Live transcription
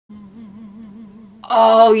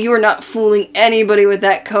Oh, you are not fooling anybody with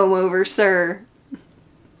that comb over, sir.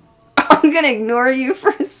 I'm gonna ignore you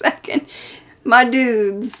for a second. My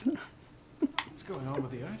dudes. What's going on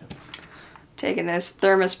with the item? Taking this.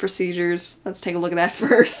 Thermos procedures. Let's take a look at that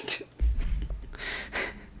first.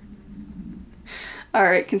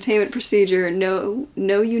 Alright, containment procedure. No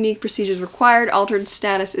unique procedures required. Altered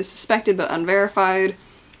status is suspected but unverified.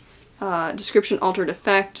 Description, altered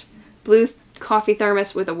effect. Blue coffee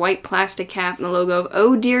thermos with a white plastic cap and the logo of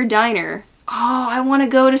Oh Dear Diner. Oh, I want to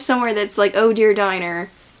go to somewhere that's like Oh Dear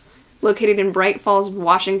Diner. Located in Bright Falls,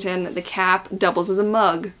 Washington, the cap doubles as a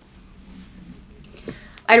mug.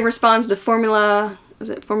 Item responds to Formula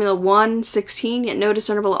 1-16, yet no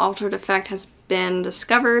discernible altered effect has been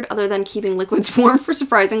discovered other than keeping liquids warm for a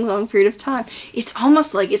surprisingly long period of time. It's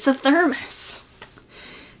almost like it's a thermos.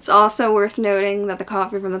 It's also worth noting that the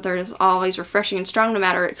coffee from the thermos is always refreshing and strong no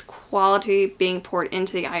matter its quality being poured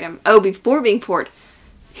into the item. Oh, before being poured.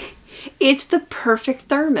 It's the perfect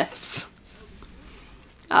thermos.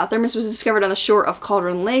 Thermos was discovered on the shore of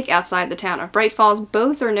Cauldron Lake outside the town of Bright Falls.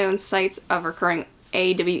 Both are known sites of recurring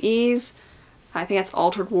AWEs. I think that's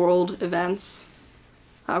Altered World events.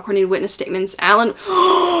 According to witness statements, Alan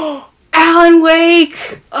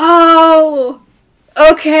Wake! Oh!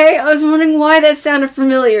 Okay, I was wondering why that sounded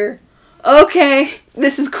familiar. Okay,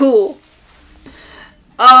 this is cool.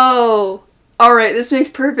 Oh, alright, this makes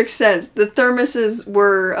perfect sense. The thermoses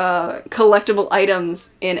were collectible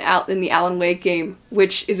items in the Alan Wake game,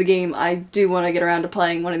 which is a game I do want to get around to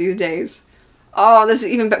playing one of these days. Oh, this is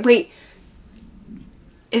even better. Wait,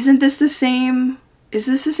 isn't this the same... Is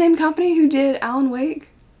this the same company who did Alan Wake?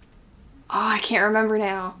 Oh, I can't remember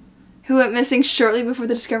now. Who went missing shortly before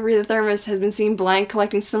the discovery of the thermos has been seen blank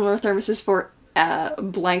collecting similar thermoses for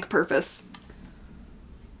blank purpose.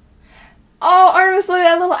 Oh, Artemis, look at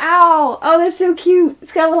that little owl. Oh, that's so cute.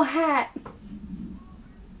 It's got a little hat.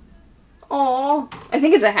 Oh, I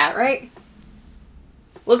think it's a hat, right?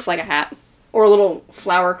 Looks like a hat. Or a little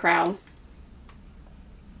flower crown.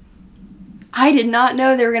 I did not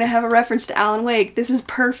know they were going to have a reference to Alan Wake. This is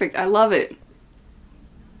perfect. I love it.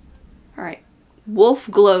 Alright. Wolf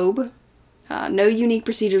Globe. No unique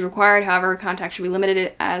procedures required. However, contact should be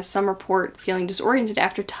limited as some report feeling disoriented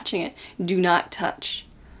after touching it. Do not touch.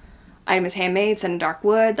 Item is handmade, set in dark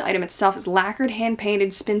wood. The item itself is lacquered,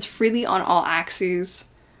 hand-painted, spins freely on all axes.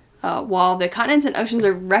 While the continents and oceans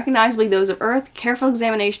are recognizably those of Earth, careful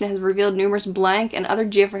examination has revealed numerous blank and other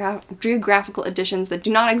geographical additions that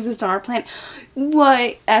do not exist on our planet.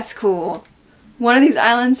 What? That's cool. One of these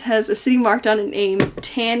islands has a city marked on it named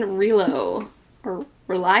Tanrilo. Or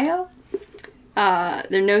Relio?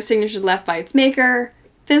 There are no signatures left by its maker.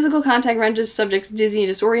 Physical contact renders subjects dizzy and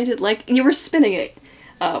disoriented like you were spinning it.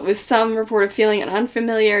 With some report of feeling an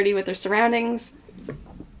unfamiliarity with their surroundings.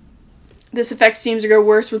 This effect seems to grow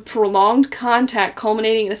worse with prolonged contact,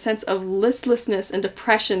 culminating in a sense of listlessness and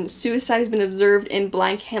depression. Suicide has been observed in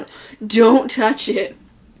blank hand. Don't touch it!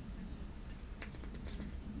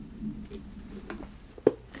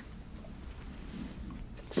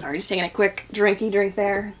 Sorry, just taking a quick drinky drink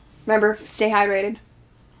there. Remember, stay hydrated.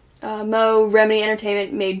 Mo, Remedy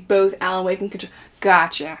Entertainment made both Alan Wake and Control.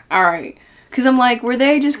 Gotcha. Alright. Because I'm like, were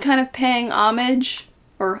they just kind of paying homage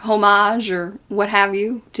or homage or what have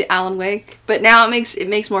you to Alan Wake? But now it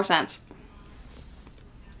makes more sense.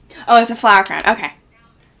 Oh, it's a flower crown. Okay.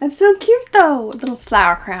 That's so cute though. A little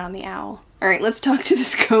flower crown on the owl. Alright, let's talk to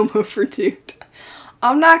this comb over dude.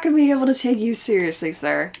 I'm not going to be able to take you seriously,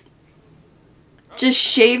 sir. Just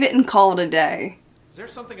shave it and call it a day. Is there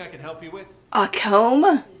something I can help you with? A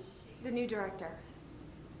comb? The new director.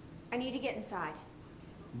 I need to get inside.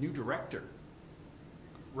 New director?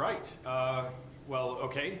 Right. Well,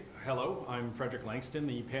 okay. Hello, I'm Frederick Langston,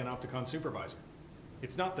 the Panopticon supervisor.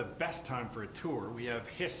 It's not the best time for a tour. We have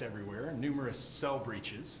hiss everywhere, numerous cell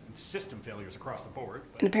breaches, and system failures across the board.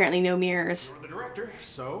 And apparently no mirrors. You're the director,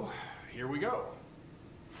 so here we go.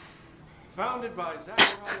 Founded by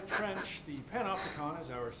Zachariah Trench, the Panopticon is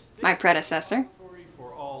our my predecessor.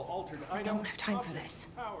 For all altered I don't have time for this.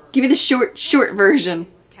 Give me the short version.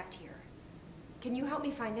 Was kept here. Can you help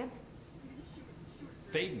me find him?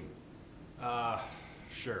 Faden.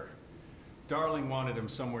 Sure. Darling wanted him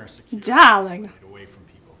somewhere secure. Darling. Away from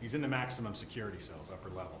people. He's in the maximum security cells, upper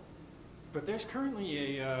level. But there's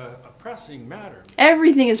currently a pressing matter.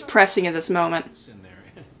 Everything is pressing at this moment. In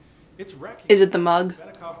there. It's wrecking. Is it the mug?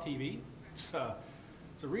 Betikov TV. It's a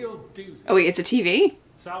real doozy. Oh wait, it's a TV?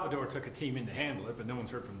 Salvador took a team in to handle it, but no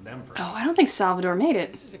one's heard from them for. Oh, I don't think Salvador made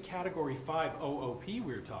it. This is a Category 5 OOP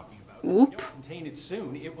we're talking about. Whoop. If you don't contain it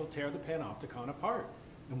soon, it will tear the Panopticon apart.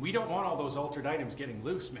 And we don't want all those altered items getting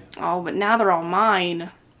loose, man. Oh, but now they're all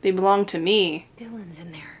mine. They belong to me. Dylan's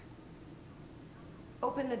in there.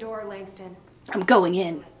 Open the door, Langston. I'm going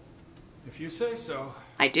in. If you say so.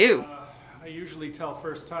 I do. I usually tell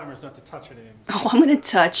first-timers not to touch anything. Oh, I'm gonna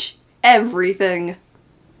touch everything.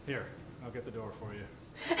 Here, I'll get the door for you.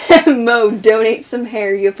 Mo, donate some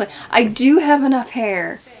hair. You have I do have enough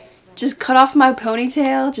hair. Just cut off my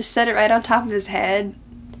ponytail. Just set it right on top of his head.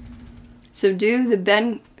 Subdue the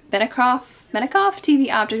Benikoff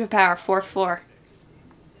TV object of power, 4th floor.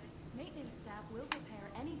 Maintenance staff will repair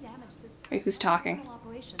any damaged system. Wait, who's talking? Normal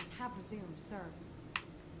operations have resumed, sir.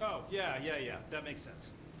 Oh, yeah, that makes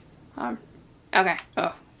sense. Okay.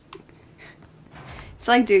 Oh. It's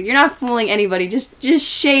like, dude, you're not fooling anybody. Just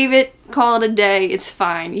shave it, call it a day. It's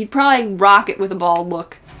fine. You'd probably rock it with a bald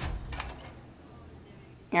look.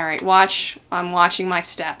 Alright, watch. I'm watching my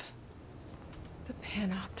step. The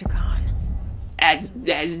Panopticon. As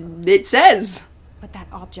it says. But that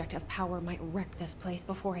object of power might wreck this place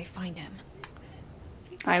before I find him.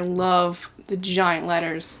 I love the giant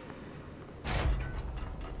letters.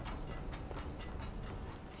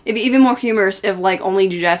 It'd be even more humorous if, like, only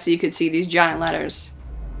Jesse could see these giant letters.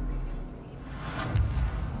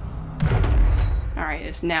 Alright,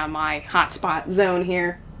 it's now my hotspot zone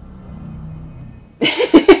here.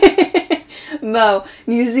 Mo,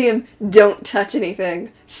 museum, don't touch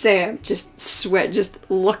anything. Sam, just sweat, just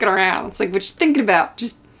looking around. It's like, what you thinking about?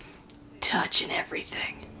 Just touching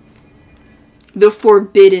everything. The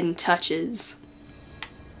forbidden touches.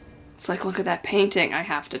 It's like, look at that painting. I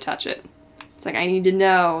have to touch it. It's like, I need to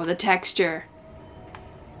know the texture.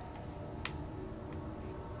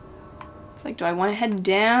 It's like, do I want to head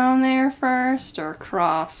down there first or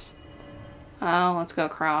across? Oh, let's go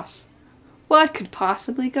across. What could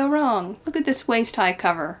possibly go wrong? Look at this waist-high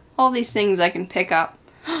cover. All these things I can pick up.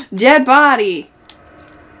 Dead body!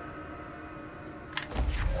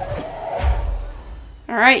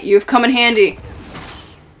 Alright, you have come in handy.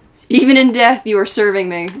 Even in death, you are serving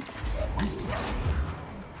me.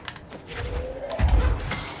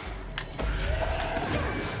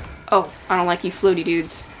 Oh, I don't like you floaty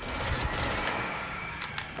dudes.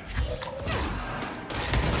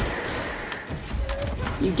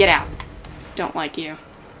 You get out. Don't like you.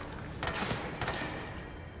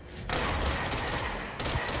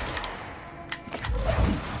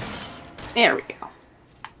 There we go.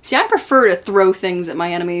 See, I prefer to throw things at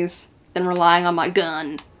my enemies than relying on my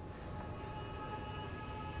gun.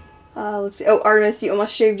 Let's see. Oh, Artemis, you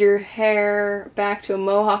almost shaved your hair back to a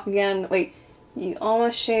mohawk again. Wait, you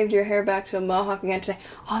almost shaved your hair back to a mohawk again today.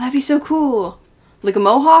 Oh, that'd be so cool. Like a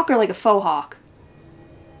mohawk or like a faux hawk?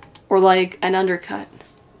 Or like an undercut?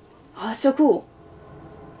 Oh, that's so cool.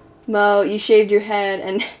 Mo, you shaved your head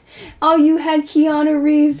and... Oh, you had Keanu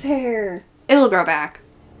Reeves' hair. It'll grow back.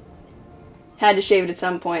 Had to shave it at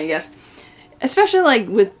some point, I guess. Especially like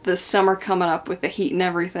with the summer coming up with the heat and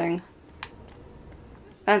everything.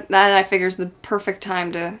 That I figure is the perfect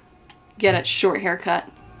time to get a short haircut.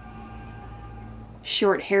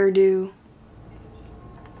 Short hairdo.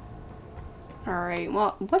 Alright,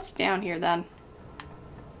 well, what's down here then?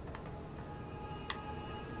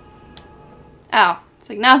 Oh, it's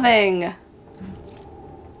like nothing.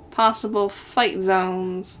 Possible fight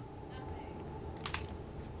zones.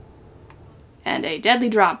 And a deadly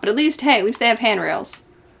drop. But at least, hey, at least they have handrails.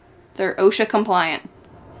 They're OSHA compliant.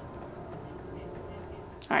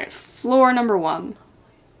 Alright, floor number 1.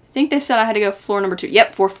 I think they said I had to go floor number 2.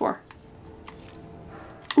 Yep, 4th floor.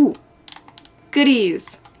 Ooh.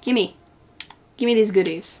 Goodies. Gimme. Gimme these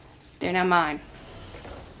goodies. They're now mine.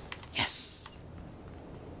 Yes.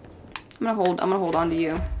 I'm gonna hold on to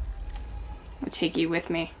you. I'm gonna take you with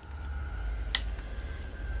me.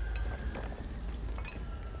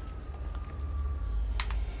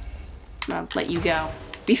 I'm gonna let you go.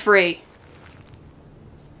 Be free.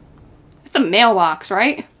 That's a mailbox,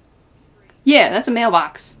 right? Yeah, that's a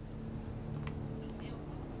mailbox.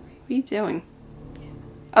 What are you doing?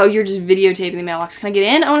 Oh, you're just videotaping the mailbox. Can I get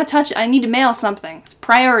in? I want to touch it. I need to mail something. It's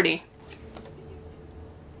priority.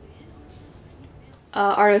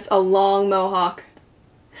 Artemis, a long mohawk.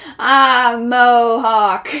 Ah,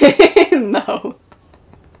 mohawk. Mo.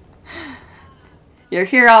 You're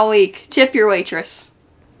here all week. Tip your waitress.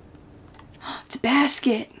 It's a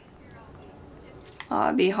basket. Oh,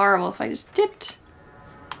 it'd be horrible if I just tipped.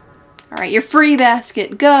 Alright, you're free,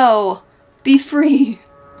 basket. Go. Be free.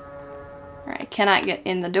 Alright, cannot get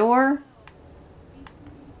in the door.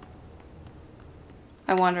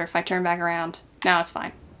 I wonder if I turn back around. No, it's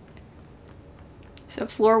fine. So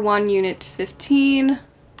floor 1, unit 15.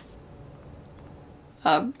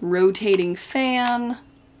 A rotating fan.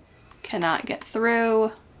 Cannot get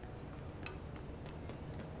through.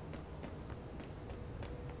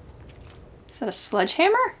 Is that a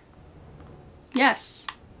sledgehammer? Yes.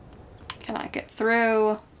 Cannot get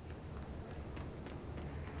through.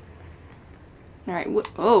 Alright,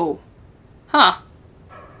 oh. Huh.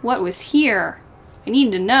 What was here? I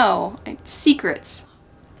need to know. Secrets.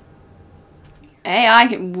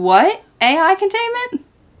 What? AI containment?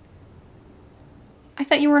 I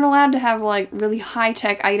thought you weren't allowed to have, like, really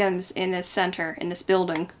high-tech items in this center, in this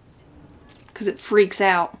building. Because it freaks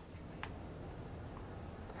out.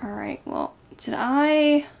 Alright, well, did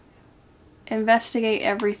I investigate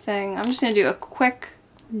everything? I'm just going to do a quick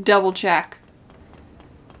double check.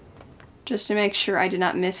 Just to make sure I did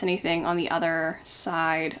not miss anything on the other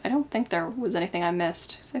side. I don't think there was anything I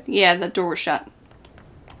missed. Yeah, the door was shut.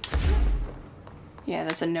 Yeah,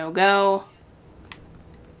 that's a no-go.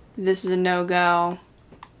 This is a no-go.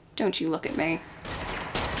 Don't you look at me.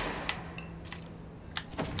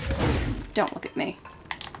 Don't look at me.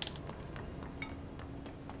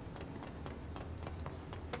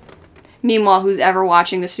 Meanwhile, who's ever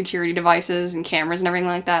watching the security devices and cameras and everything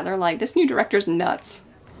like that, they're like, this new director's nuts.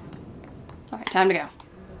 Alright, time to go.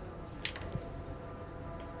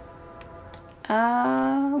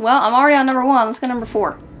 Well, I'm already on number 1. Let's go number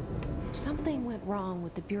 4. Something went wrong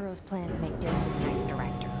with the Bureau's plan to make Dylan a nice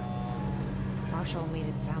director. Marshall made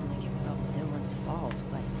it sound like it was all Dylan's fault,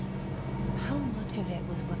 but how much of it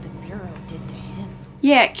was what the Bureau did to him?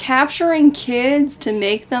 Yeah, capturing kids to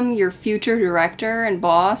make them your future director and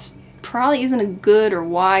boss probably isn't a good or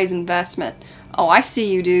wise investment. Oh, I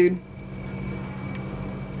see you, dude.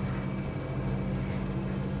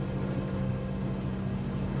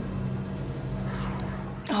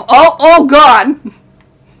 Oh God!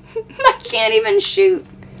 I can't even shoot.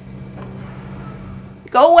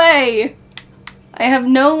 Go away! I have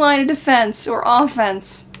no line of defense or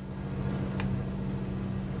offense.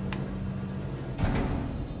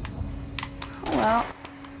 Oh well.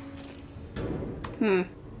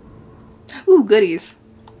 Ooh, goodies.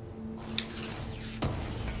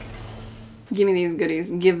 Give me these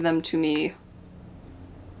goodies. Give them to me.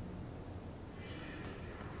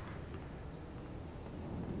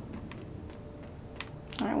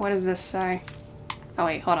 Alright, what does this say? Oh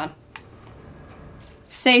wait, hold on.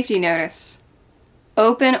 Safety notice.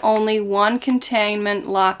 Open only one containment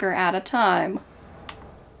locker at a time.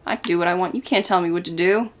 I can do what I want. You can't tell me what to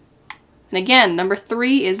do. And again, number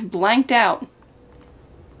 3 is blanked out.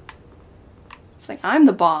 It's like, I'm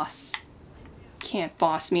the boss. Can't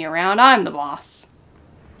boss me around. I'm the boss.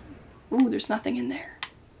 Ooh, there's nothing in there.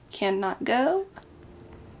 Cannot go.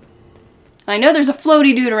 I know there's a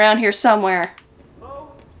floaty dude around here somewhere.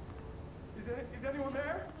 Is anyone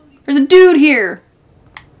there? There's a dude here!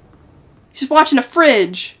 He's just watching a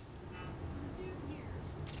fridge.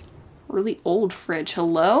 Really old fridge.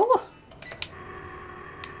 Hello?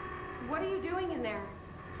 What are you doing in there?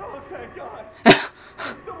 Oh, thank God.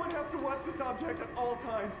 Someone has to watch this object at all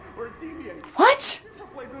times, or it's deviating. What?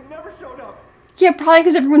 Playboy never showed up. Yeah, probably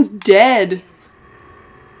because everyone's dead.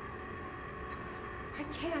 I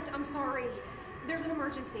can't. I'm sorry. There's an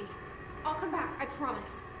emergency. I'll come back. I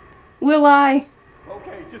promise. Will I?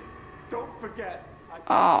 Okay, just don't forget. I can't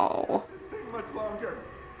Oh. this thing much longer.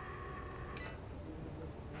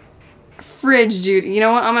 Fridge, dude. You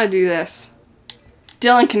know what? I'm gonna do this.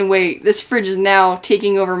 Dylan can wait. This fridge is now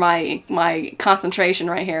taking over my concentration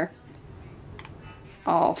right here.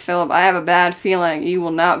 Oh, Philip, I have a bad feeling you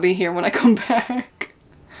will not be here when I come back.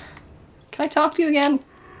 Can I talk to you again?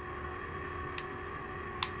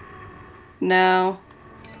 No.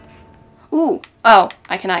 Ooh. Oh,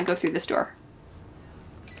 I cannot go through this door.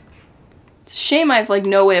 It's a shame I have, like,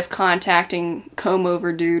 no way of contacting Comb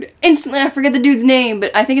Over Dude. Instantly, I forget the dude's name,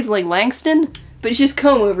 but I think it's, like, Langston. But it's just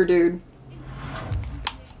Comb Over Dude.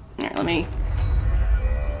 Alright, let me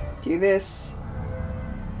do this.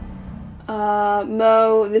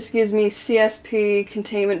 Mo, this gives me CSP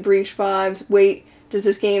Containment Breach vibes. Wait, does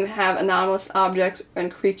this game have anomalous objects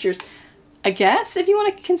and creatures? I guess, if you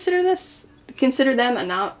want to consider them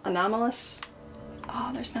anomalous.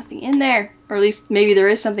 Oh, there's nothing in there. Or at least, maybe there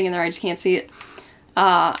is something in there, I just can't see it.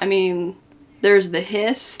 I mean, there's the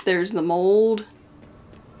hiss, there's the mold.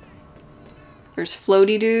 There's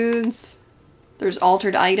floaty dudes. There's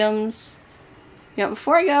altered items. Yeah,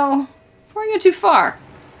 before I go too far.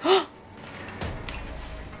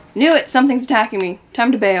 Knew it! Something's attacking me.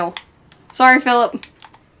 Time to bail. Sorry, Philip.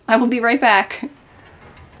 I will be right back.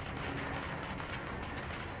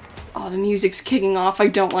 Oh, the music's kicking off. I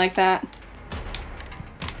don't like that.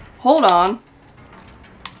 Hold on.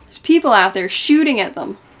 There's people out there shooting at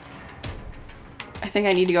them. I think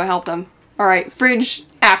I need to go help them. Alright, fridge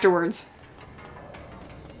afterwards.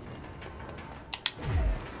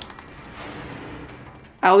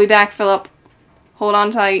 I will be back, Philip. Hold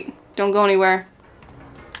on tight. Don't go anywhere.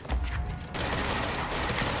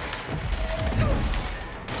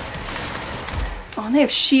 Oh, and they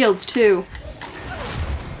have shields too.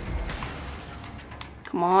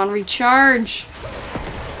 Come on, recharge.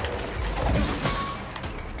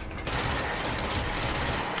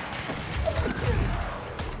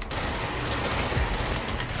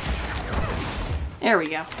 There we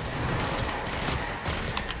go.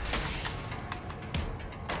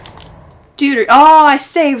 Dude, oh, I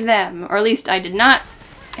saved them! Or at least I did not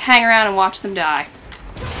hang around and watch them die.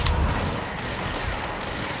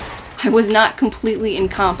 I was not completely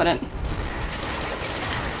incompetent.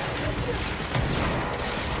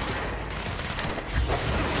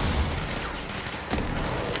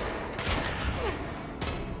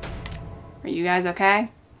 Are you guys okay?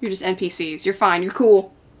 You're just NPCs. You're fine. You're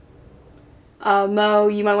cool. Mo,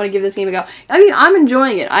 you might want to give this game a go. I mean, I'm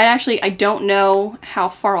enjoying it. I don't know how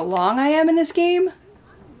far along I am in this game,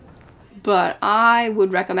 but I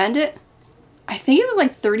would recommend it. I think it was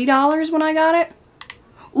like $30 when I got it.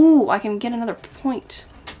 Ooh, I can get another point.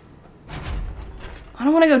 I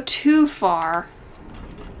don't want to go too far,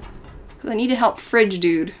 because I need to help Fridge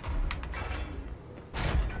Dude.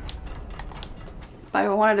 But I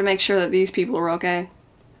wanted to make sure that these people are okay.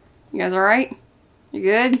 You guys alright? You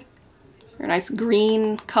good? You're a nice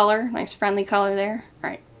green color, nice friendly color there.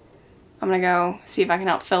 Alright. I'm gonna go see if I can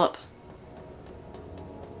help Philip.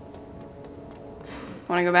 I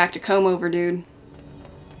wanna go back to Comb Over, dude.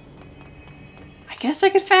 I guess I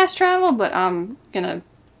could fast travel, but I'm gonna...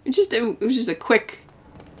 It was just a quick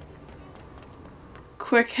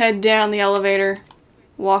head down the elevator,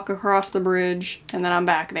 walk across the bridge, and then I'm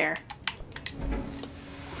back there.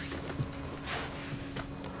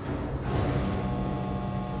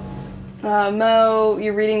 Mo,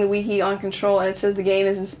 you're reading the wiki on Control, and it says the game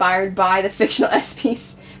is inspired by the fictional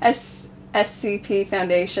SCP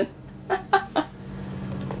Foundation.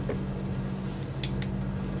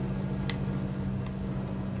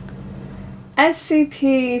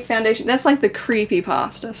 SCP Foundation, that's like the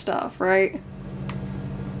creepypasta stuff, right?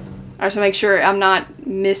 I just want to make sure I'm not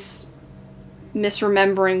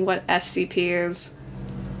misremembering what SCP is.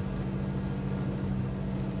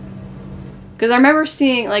 Because I remember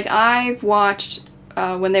seeing, like, I've watched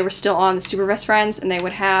when they were still on the Super Best Friends, and they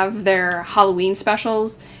would have their Halloween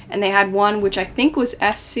specials, and they had one which I think was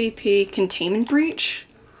SCP Containment Breach,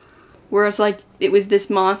 where it's like, it was this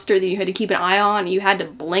monster that you had to keep an eye on, and you had to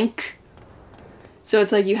blink. So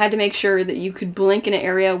it's like you had to make sure that you could blink in an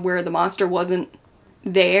area where the monster wasn't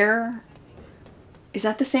there. Is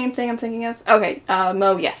that the same thing I'm thinking of? Okay,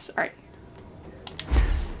 Mo, yes, alright.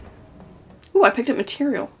 Ooh, I picked up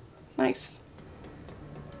material. Nice.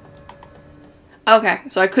 Okay,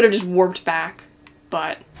 so I could have just warped back,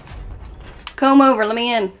 but... Comb Over, let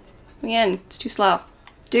me in. Let me in. It's too slow.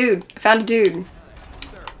 Dude, I found a dude.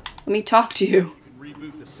 Sir, Let me talk to you. you can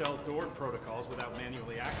reboot the cell door protocols without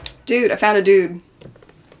manually access. Dude, I found a dude.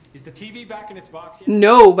 Is the TV back in its box yet?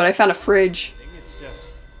 No, but I found a fridge. It's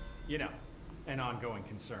just, you know, an ongoing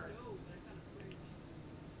concern.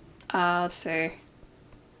 Let's see.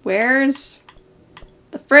 Where's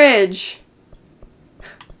the fridge?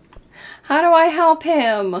 How do I help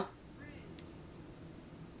him?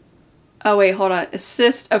 Oh wait, hold on.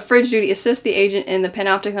 Assist a fridge duty. Assist the agent in the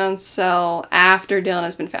Panopticon cell after Dylan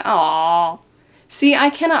has been found. Aww. See,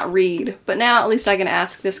 I cannot read, but now at least I can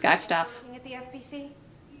ask this guy stuff. At the FBC?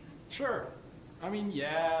 Sure. I mean,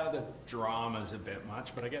 yeah, the drama's a bit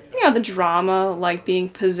much, but I get that. You know, the drama, like being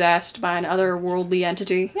possessed by an otherworldly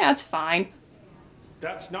entity. Yeah, it's fine.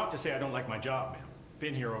 That's not to say I don't like my job, man.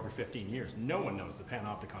 Been here over 15 years. No one knows the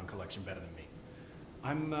Panopticon collection better than me.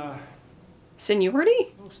 I'm,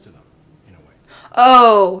 Seniority? close to them, in a way.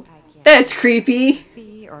 Oh, that's creepy.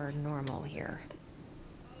 Be or normal here?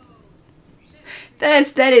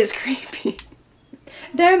 That is creepy.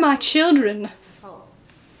 They're my children.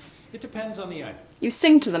 It depends on the item. You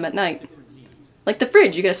sing to them at night. Like the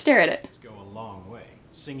fridge, you gotta stare at it. Go a long way.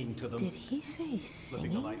 Singing to them, Did he say living the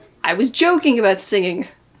singing? lights. I was joking about singing.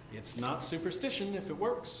 It's not superstition if it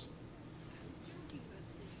works.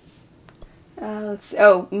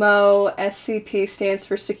 Oh, Mo, SCP stands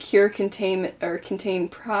for Secure Containment, or Contain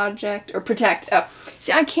Project, or Protect. Oh,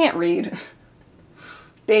 see, I can't read.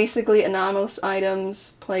 Basically, anomalous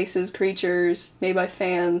items, places, creatures, made by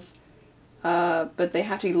fans, but they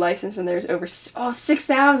have to be licensed, and there's over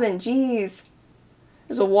 6,000, jeez.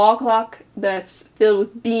 There's a wall clock that's filled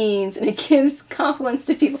with beans, and it gives compliments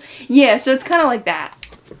to people. Yeah, so it's kind of like that.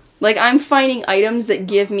 Like, I'm finding items that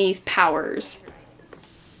give me powers.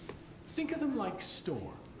 Think of them like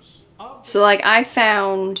storms. So, like, I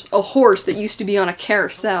found a horse that used to be on a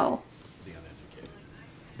carousel. The uneducated.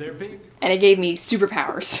 They're big. And it gave me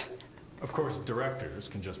superpowers. Of course, directors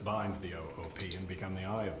can just bind the OP and become the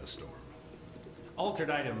eye of the storm. Altered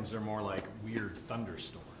items are more like weird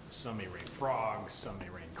thunderstorms. Some may rain frogs, some may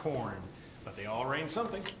rain corn, but they all rain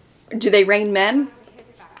something. Do they rain men?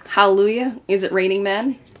 Hallelujah. Is it raining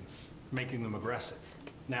men? Making them aggressive.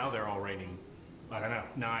 Now they're all raining, I don't know,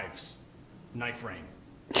 knives. Knife rain.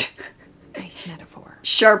 Nice metaphor.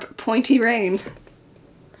 Sharp, pointy rain.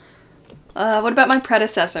 What about my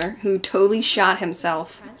predecessor, who totally shot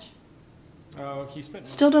himself? Oh, he spent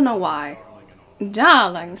Still don't know why. darling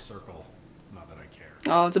Darling. circle. Not that I care.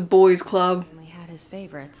 Oh, it's a boys' club. We had his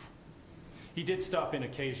favorites. He did stop in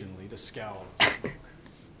occasionally to scowl.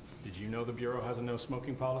 Did you know the Bureau has a no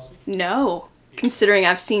smoking policy? No. Considering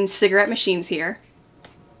I've seen cigarette machines here.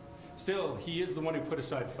 Still, he is the one who put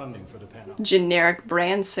aside funding for the panel. Generic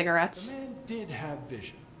brand The cigarettes. man did have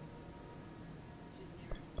vision.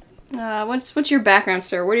 What's your background,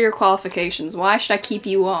 sir? What are your qualifications? Why should I keep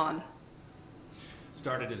you on?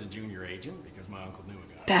 Started as a junior agent because my uncle knew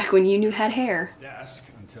a guy. Back when you knew had hair. Desk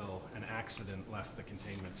until an accident left the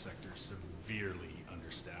containment sector severely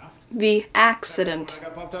understaffed. The accident. I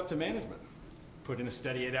got bumped up to management. Put in a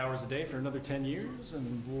steady 8 hours a day for another 10 years,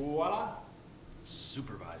 and voila,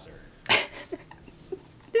 supervisor.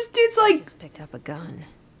 This dude's like, Just picked up a gun.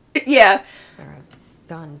 yeah, Or a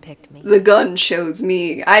gun picked me. the gun chose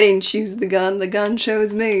me. I didn't choose the gun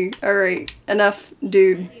chose me. Alright, enough,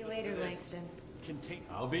 dude. See you later, Langston.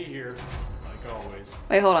 I'll be here, like always.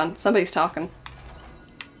 Wait, hold on. Somebody's talking.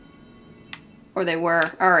 Or they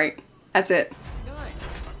were. Alright, that's it.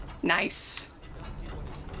 Nice.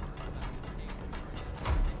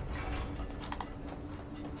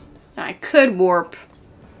 I could warp.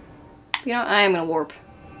 You know, I am gonna warp.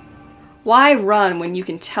 Why run when you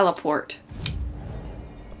can teleport?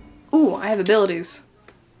 Ooh, I have abilities.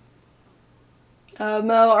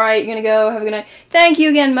 Mo, alright, you're gonna go. Have a good night. Thank you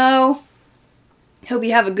again, Mo. Hope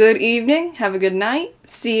you have a good evening. Have a good night.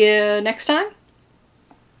 See you next time.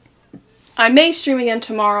 I may stream again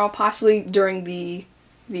tomorrow, possibly during the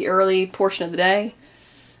early portion of the day.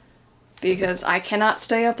 Because I cannot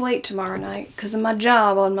stay up late tomorrow night because of my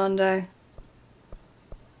job on Monday.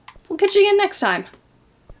 We'll catch you again next time.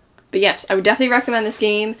 But yes, I would definitely recommend this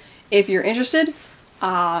game if you're interested.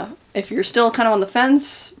 If you're still kind of on the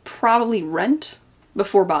fence, probably rent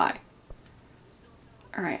before buy.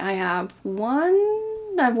 Alright, I have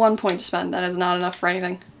 1 point to spend. That is not enough for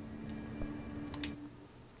anything.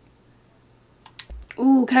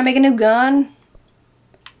 Ooh, can I make a new gun?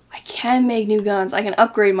 I can make new guns. I can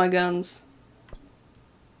upgrade my guns.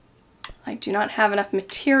 I do not have enough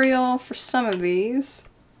material for some of these.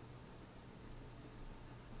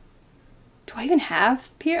 Do I even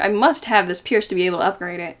have pierce? I must have this pierce to be able to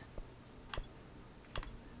upgrade it.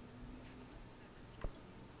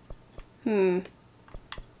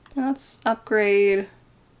 Let's upgrade.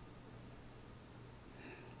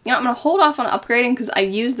 You know, I'm going to hold off on upgrading because I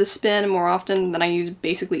use the spin more often than I use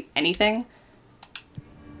basically anything.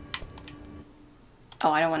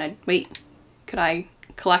 Oh, I don't want to... Wait. Could I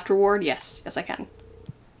collect reward? Yes. Yes, I can.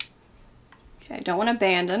 Okay, I don't want to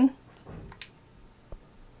abandon.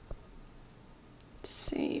 Let's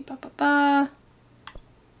see. Am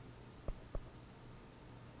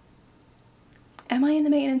I in the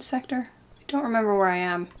maintenance sector? I don't remember where I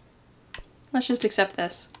am. Let's just accept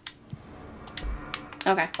this.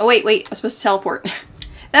 Okay. Oh, wait. I'm supposed to teleport.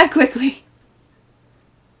 That quickly.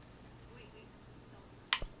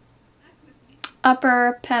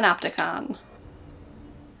 Upper Panopticon.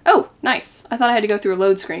 Oh, nice. I thought I had to go through a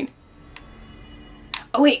load screen.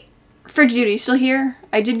 Oh, wait. Frigid, are you still here?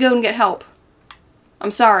 I did go and get help.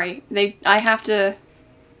 I'm sorry. I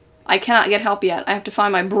cannot get help yet. I have to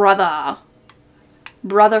find my brother.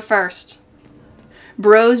 Brother first.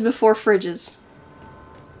 Bros before fridges.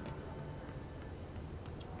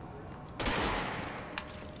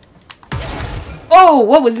 Oh,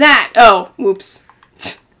 what was that? Oh, whoops.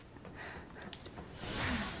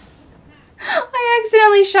 I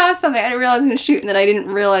accidentally shot something. I didn't realize I was going to shoot, and then I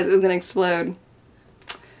didn't realize it was going to explode.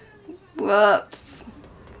 Whoops.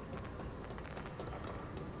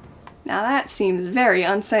 Now that seems very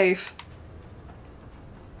unsafe.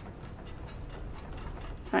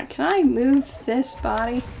 Alright, can I move this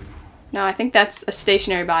body? No, I think that's a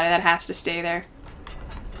stationary body. That has to stay there.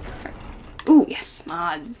 Right. Ooh, yes,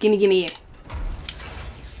 mods. Gimme.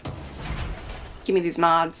 Give me these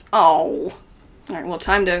mods. Oh. Alright, well,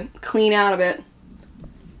 time to clean out a bit.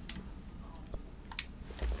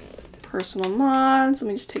 Personal mods. Let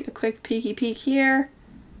me just take a quick peek here.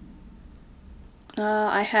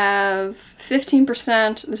 I have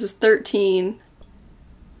 15%. This is 13.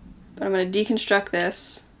 But I'm going to deconstruct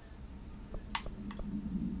this.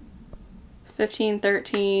 15,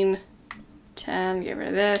 13, 10, get rid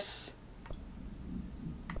of this.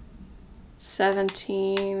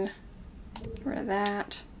 17, get rid of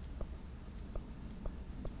that.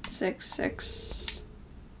 6, 6,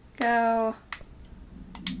 go.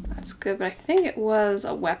 That's good, but I think it was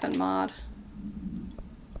a weapon mod.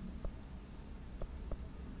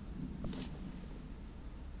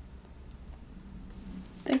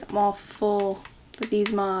 I think I'm all full for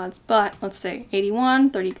these mods, but let's see.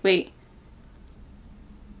 81, 30, wait.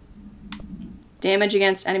 Damage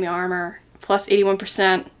against enemy armor, plus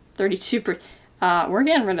 81%, 32%. We're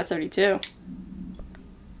getting rid of 32. Let's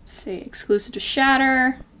see, exclusive to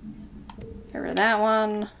shatter. Get rid of that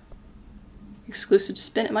one. Exclusive to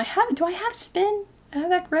spin. Do I have spin? I have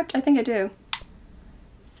that gripped? I think I do.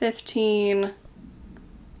 15.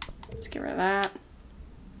 Let's get rid of that.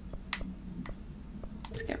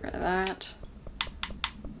 Let's get rid of that.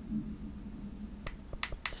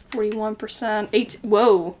 It's 41%. 8.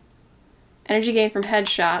 Whoa. Energy gain from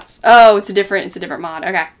headshots. Oh, it's a different mod.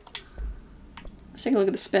 Okay. Let's take a look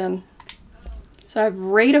at the spin. So I have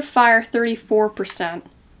rate of fire 34%.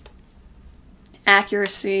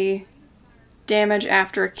 Accuracy. Damage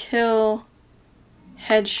after a kill.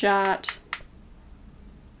 Headshot.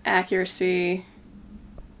 Accuracy.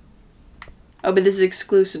 Oh, but this is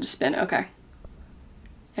exclusive to spin. Okay.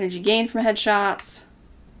 Energy gain from headshots.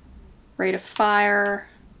 Rate of fire.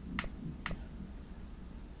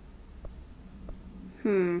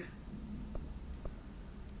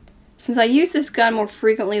 Since I use this gun more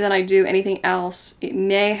frequently than I do anything else, it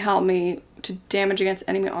may help me to damage against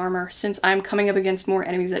enemy armor, since I'm coming up against more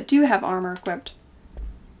enemies that do have armor equipped.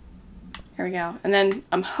 There we go. And then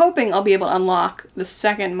I'm hoping I'll be able to unlock the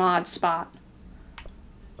second mod spot.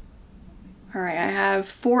 Alright, I have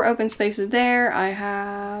 4 open spaces there. I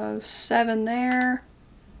have 7 there.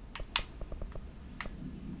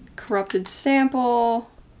 Corrupted sample.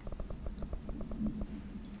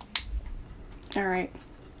 Alright.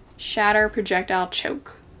 Shatter, projectile,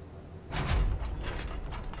 choke.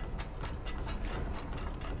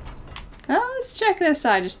 Oh, let's check this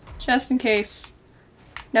side, just in case.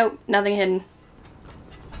 Nope, nothing hidden.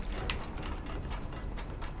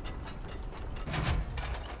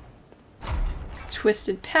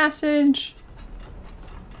 Twisted passage.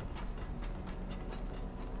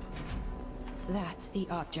 That's the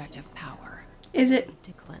object of power. Is it?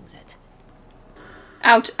 To cleanse it.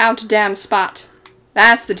 Out, damn spot.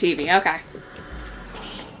 That's the TV, okay.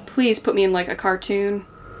 Please put me in like a cartoon.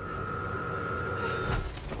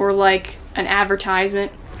 Or like an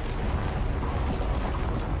advertisement.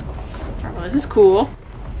 Oh, well, this is cool.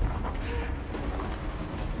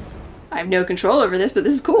 I have no control over this, but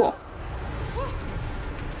this is cool.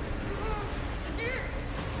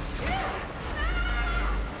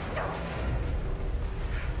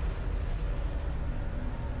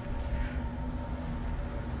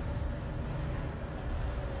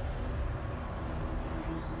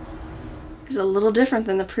 Is a little different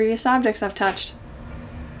than the previous objects I've touched.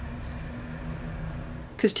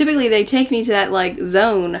 Because typically they take me to that, like,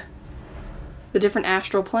 zone. The different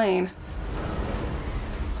astral plane.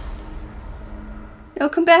 No,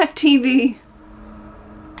 come back, TV!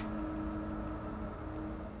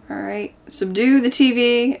 Alright, subdue the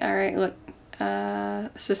TV. Alright, look.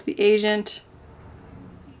 Assist the agent.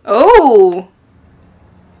 Oh!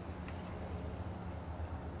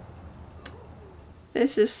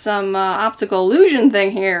 This is some optical illusion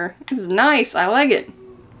thing here. This is nice. I like it.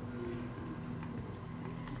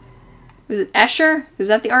 Is it Escher? Is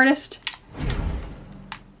that the artist?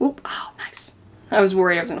 Oop. Oh, nice. I was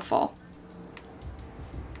worried I was going to fall.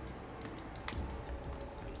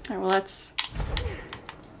 Alright, well, let's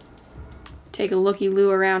take a looky-loo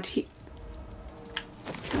around here.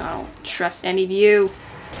 I don't trust any of you.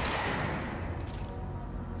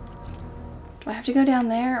 Do I have to go down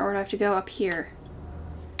there, or do I have to go up here?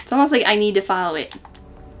 It's almost like I need to follow it.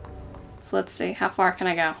 So let's see, how far can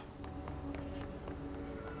I go?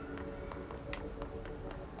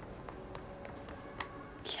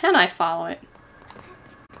 Can I follow it?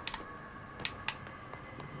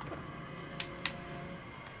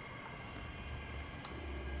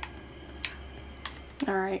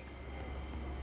 Alright.